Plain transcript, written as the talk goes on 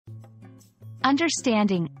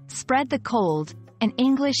Understanding, spread the cold, an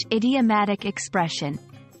English idiomatic expression.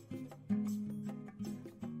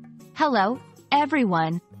 Hello,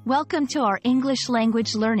 everyone. Welcome to our English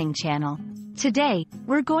language learning channel. Today,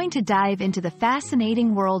 we're going to dive into the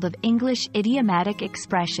fascinating world of English idiomatic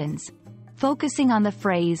expressions, focusing on the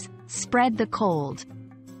phrase, spread the cold.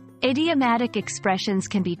 Idiomatic expressions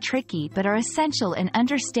can be tricky but are essential in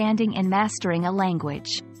understanding and mastering a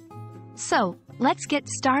language. So, let's get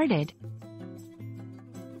started.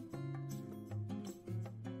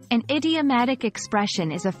 An idiomatic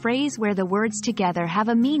expression is a phrase where the words together have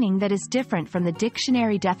a meaning that is different from the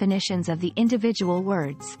dictionary definitions of the individual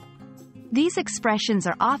words. These expressions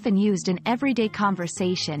are often used in everyday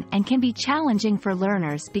conversation and can be challenging for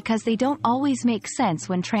learners because they don't always make sense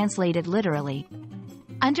when translated literally.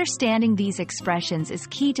 Understanding these expressions is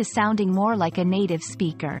key to sounding more like a native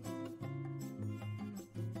speaker.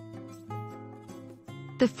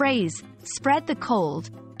 The phrase, spread the cold,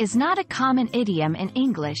 is not a common idiom in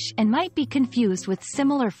English and might be confused with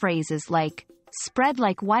similar phrases like, spread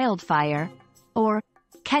like wildfire, or,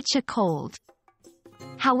 catch a cold.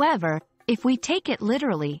 However, if we take it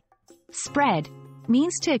literally, spread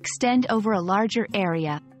means to extend over a larger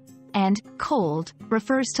area, and cold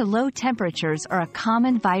refers to low temperatures or a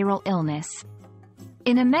common viral illness.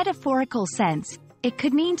 In a metaphorical sense, it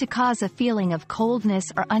could mean to cause a feeling of coldness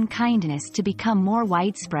or unkindness to become more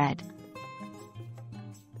widespread.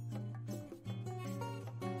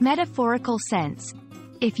 Metaphorical sense.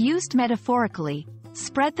 If used metaphorically,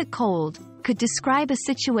 spread the cold could describe a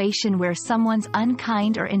situation where someone's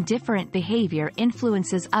unkind or indifferent behavior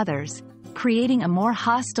influences others, creating a more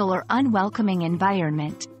hostile or unwelcoming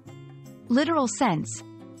environment. Literal sense.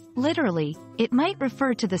 Literally, it might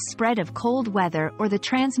refer to the spread of cold weather or the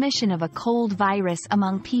transmission of a cold virus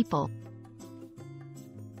among people.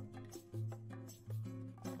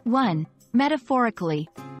 1. Metaphorically,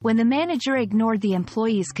 when the manager ignored the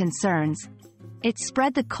employees' concerns, it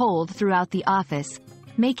spread the cold throughout the office,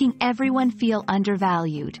 making everyone feel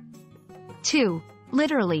undervalued. 2.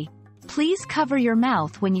 Literally, please cover your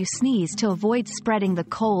mouth when you sneeze to avoid spreading the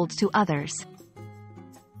cold to others.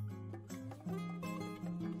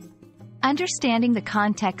 Understanding the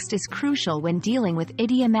context is crucial when dealing with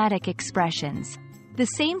idiomatic expressions. The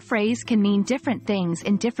same phrase can mean different things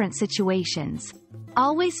in different situations.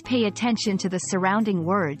 Always pay attention to the surrounding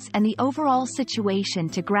words and the overall situation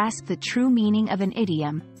to grasp the true meaning of an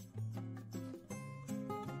idiom.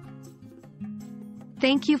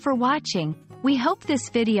 Thank you for watching. We hope this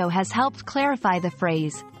video has helped clarify the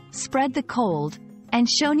phrase, spread the cold, and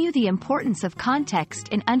shown you the importance of context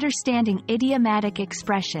in understanding idiomatic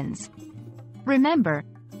expressions. Remember,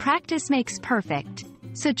 practice makes perfect,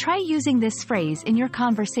 so try using this phrase in your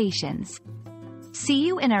conversations. See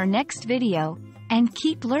you in our next video, and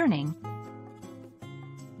keep learning.